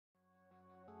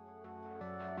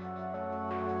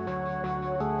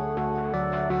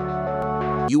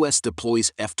U.S.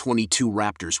 deploys F-22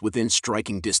 Raptors within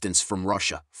striking distance from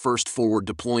Russia, first forward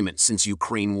deployment since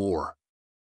Ukraine war.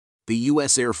 The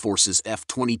U.S. Air Force's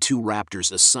F-22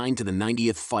 Raptors assigned to the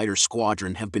 90th Fighter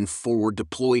Squadron have been forward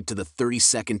deployed to the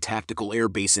 32nd Tactical Air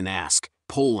Base in Ask,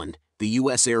 Poland, the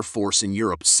U.S. Air Force in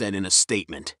Europe said in a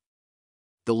statement.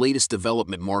 The latest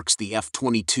development marks the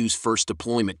F-22's first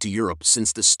deployment to Europe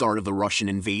since the start of the Russian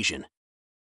invasion.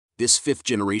 This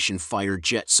fifth-generation fighter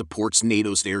jet supports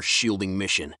NATO's air shielding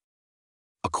mission.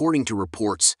 According to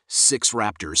reports, 6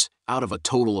 Raptors, out of a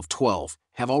total of 12,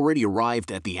 have already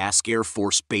arrived at the Ask Air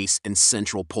Force Base in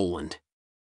central Poland.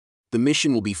 The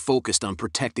mission will be focused on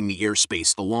protecting the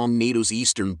airspace along NATO's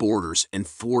eastern borders and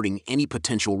thwarting any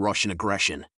potential Russian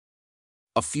aggression.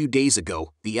 A few days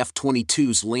ago, the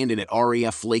F-22s landed at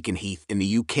RAF Lakenheath in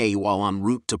the UK while en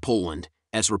route to Poland,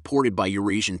 as reported by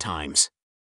Eurasian Times.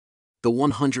 The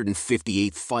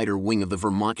 158th Fighter Wing of the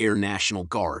Vermont Air National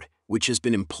Guard, which has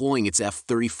been employing its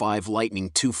F-35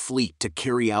 Lightning II fleet to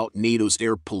carry out NATO's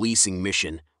air policing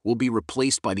mission, will be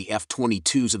replaced by the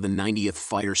F-22s of the 90th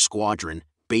Fighter Squadron,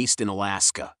 based in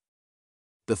Alaska.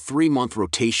 The 3-month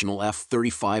rotational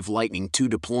F-35 Lightning II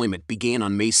deployment began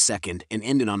on May 2 and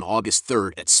ended on August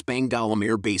 3 at Spangdahlem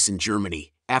Air Base in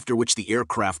Germany, after which the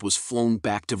aircraft was flown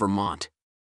back to Vermont.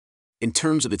 In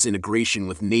terms of its integration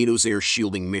with NATO's air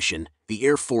shielding mission, the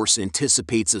Air Force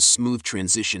anticipates a smooth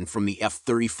transition from the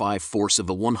F-35 force of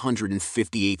the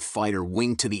 158th Fighter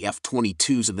Wing to the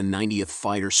F-22s of the 90th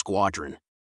Fighter Squadron.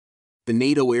 The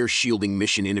NATO air shielding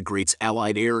mission integrates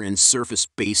Allied air and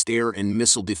surface-based air and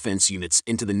missile defense units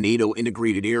into the NATO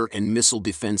Integrated Air and Missile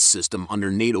Defense System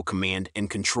under NATO Command and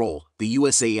Control, the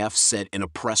USAF said in a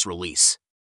press release.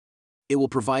 It will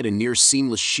provide a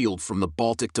near-seamless shield from the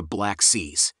Baltic to Black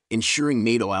Seas, ensuring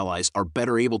NATO allies are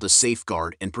better able to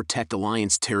safeguard and protect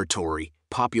alliance territory,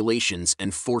 populations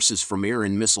and forces from air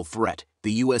and missile threat,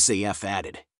 the USAF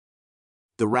added.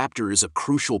 The Raptor is a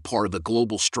crucial part of the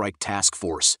Global Strike Task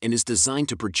Force and is designed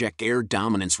to project air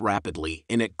dominance rapidly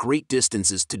and at great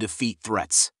distances to defeat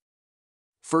threats.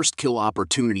 First kill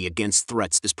opportunity against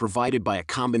threats is provided by a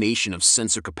combination of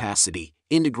sensor capacity,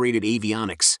 integrated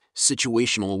avionics,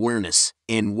 situational awareness,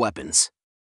 and weapons.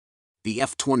 The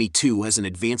F-22 has an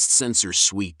advanced sensor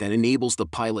suite that enables the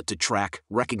pilot to track,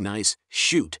 recognize,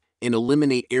 shoot, and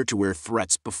eliminate air-to-air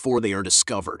threats before they are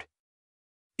discovered.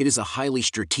 It is a highly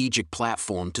strategic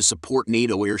platform to support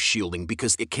NATO air shielding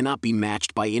because it cannot be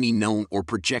matched by any known or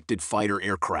projected fighter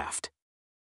aircraft.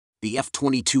 The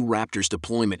F-22 Raptor's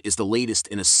deployment is the latest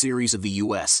in a series of the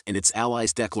U.S. and its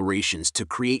allies' declarations to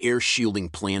create air shielding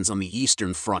plans on the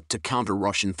Eastern Front to counter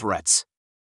Russian threats.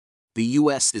 The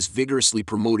U.S. is vigorously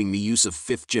promoting the use of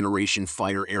fifth-generation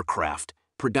fighter aircraft,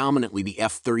 predominantly the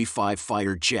F-35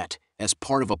 fighter jet, as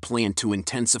part of a plan to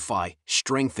intensify,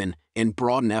 strengthen, and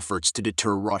broaden efforts to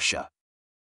deter Russia.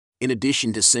 In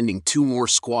addition to sending 2 more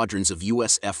squadrons of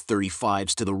U.S.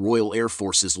 F-35s to the Royal Air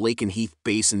Force's Lakenheath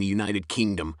base in the United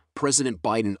Kingdom, President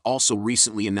Biden also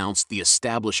recently announced the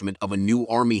establishment of a new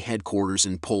Army headquarters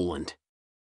in Poland.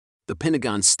 The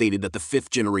Pentagon stated that the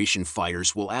fifth-generation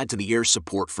fighters will add to the air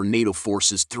support for NATO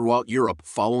forces throughout Europe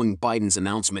following Biden's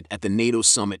announcement at the NATO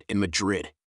summit in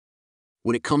Madrid.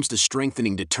 When it comes to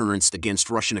strengthening deterrence against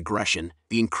Russian aggression,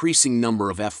 the increasing number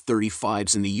of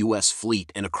F-35s in the U.S.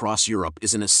 fleet and across Europe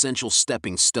is an essential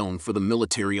stepping stone for the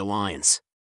military alliance.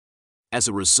 As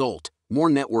a result, more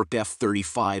networked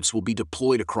F-35s will be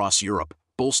deployed across Europe,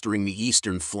 bolstering the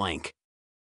eastern flank.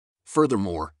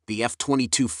 Furthermore, the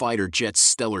F-22 fighter jet's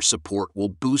stellar support will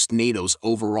boost NATO's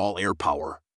overall air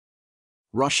power.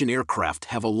 Russian aircraft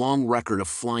have a long record of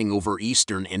flying over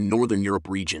Eastern and Northern Europe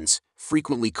regions,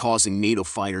 frequently causing NATO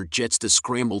fighter jets to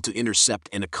scramble to intercept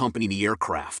and accompany the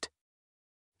aircraft.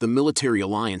 The military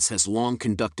alliance has long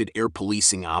conducted air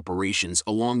policing operations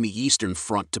along the Eastern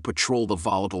Front to patrol the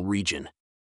volatile region.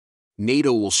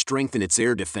 NATO will strengthen its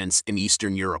air defense in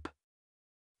Eastern Europe.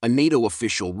 A NATO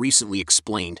official recently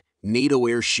explained, NATO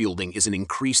air shielding is an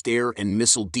increased air and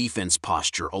missile defense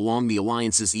posture along the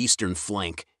alliance's eastern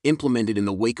flank, implemented in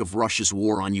the wake of Russia's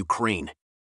war on Ukraine.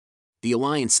 The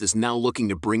alliance is now looking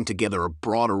to bring together a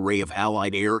broad array of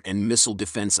allied air and missile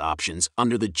defense options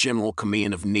under the general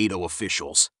command of NATO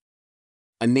officials.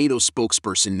 A NATO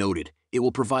spokesperson noted, it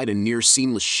will provide a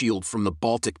near-seamless shield from the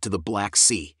Baltic to the Black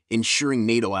Sea, ensuring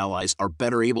NATO allies are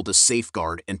better able to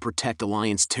safeguard and protect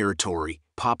alliance territory,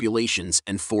 populations,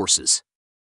 and forces.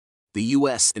 The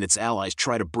U.S. and its allies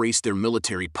try to brace their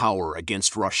military power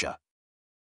against Russia.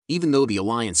 Even though the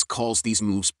alliance calls these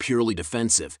moves purely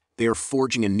defensive, they are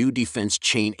forging a new defense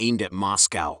chain aimed at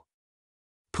Moscow.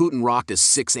 Putin rocked as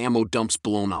 6 ammo dumps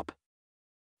blown up.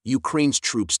 Ukraine's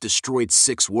troops destroyed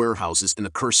 6 warehouses in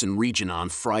the Kherson region on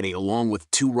Friday along with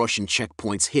 2 Russian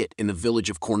checkpoints hit in the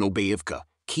village of Kornobayevka,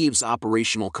 Kyiv's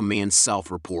operational command south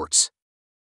reports.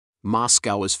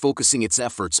 Moscow is focusing its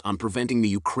efforts on preventing the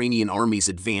Ukrainian army's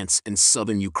advance in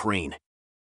southern Ukraine.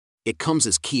 It comes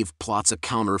as Kyiv plots a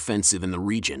counteroffensive in the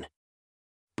region.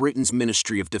 Britain's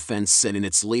Ministry of Defense said in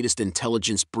its latest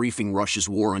intelligence briefing Russia's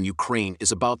war on Ukraine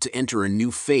is about to enter a new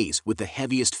phase with the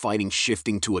heaviest fighting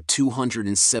shifting to a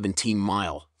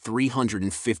 217-mile,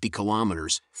 350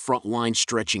 kilometers, front line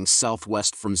stretching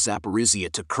southwest from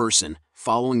Zaporizhia to Kherson,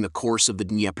 following the course of the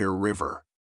Dnieper River.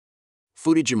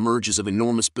 Footage emerges of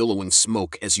enormous billowing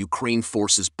smoke as Ukraine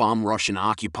forces bomb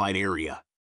Russian-occupied area.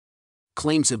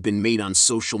 Claims have been made on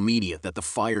social media that the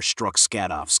fire struck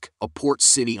Skadovsk, a port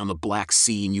city on the Black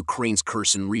Sea in Ukraine's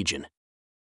Kherson region.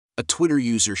 A Twitter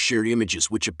user shared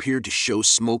images which appeared to show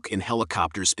smoke and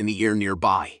helicopters in the air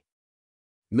nearby.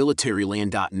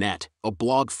 Militaryland.net, a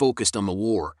blog focused on the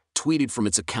war, tweeted from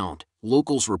its account,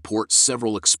 locals report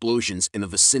several explosions in the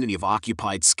vicinity of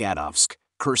occupied Skadovsk,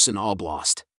 Kherson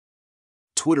Oblast.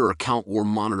 Twitter account War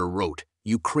Monitor wrote,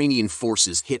 Ukrainian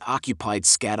forces hit occupied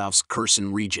Skadovsk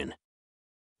Kherson region.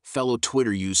 Fellow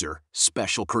Twitter user,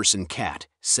 Special Kherson Cat,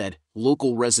 said,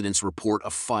 local residents report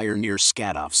a fire near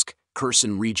Skadovsk,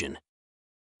 Kherson region.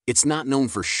 It's not known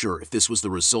for sure if this was the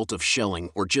result of shelling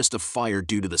or just a fire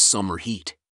due to the summer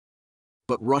heat.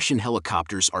 But Russian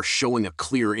helicopters are showing a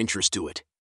clear interest to it.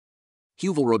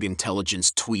 Huvelrug Intelligence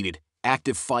tweeted,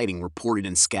 active fighting reported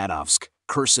in Skadovsk,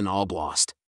 Kherson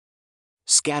Oblast.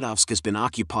 Skadovsk has been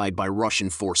occupied by Russian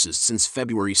forces since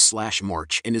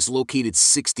February/March and is located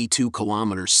 62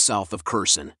 kilometers south of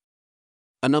Kherson.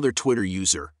 Another Twitter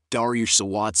user, Dariush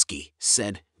Sawadsky,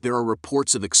 said, there are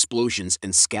reports of explosions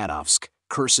in Skadovsk,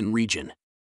 Kherson region.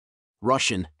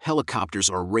 Russian helicopters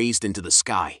are raised into the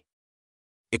sky.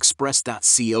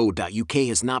 Express.co.uk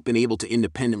has not been able to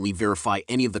independently verify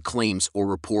any of the claims or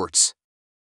reports.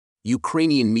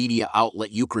 Ukrainian media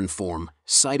outlet Ukrinform,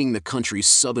 citing the country's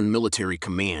Southern Military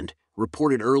Command,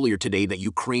 reported earlier today that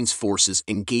Ukraine's forces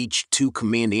engaged 2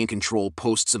 command and control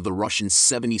posts of the Russian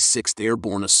 76th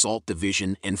Airborne Assault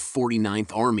Division and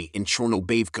 49th Army in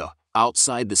Chornobayevka,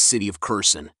 outside the city of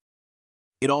Kherson.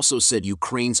 It also said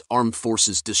Ukraine's armed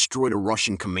forces destroyed a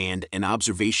Russian command and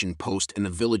observation post in the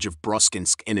village of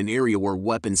Bruskinsk and an area where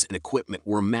weapons and equipment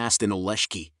were amassed in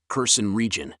Oleshki, Kherson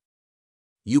region.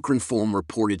 Ukrinform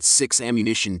reported 6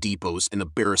 ammunition depots in the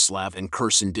Berislav and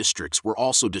Kherson districts were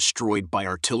also destroyed by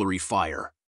artillery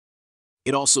fire.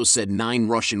 It also said 9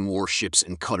 Russian warships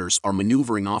and cutters are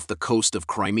maneuvering off the coast of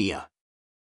Crimea.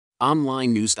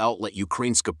 Online news outlet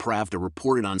Ukrainska Pravda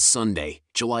reported on Sunday,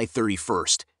 July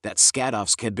 31st, that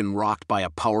Skadovsk had been rocked by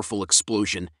a powerful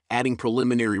explosion, adding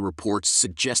preliminary reports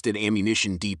suggested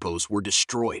ammunition depots were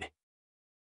destroyed.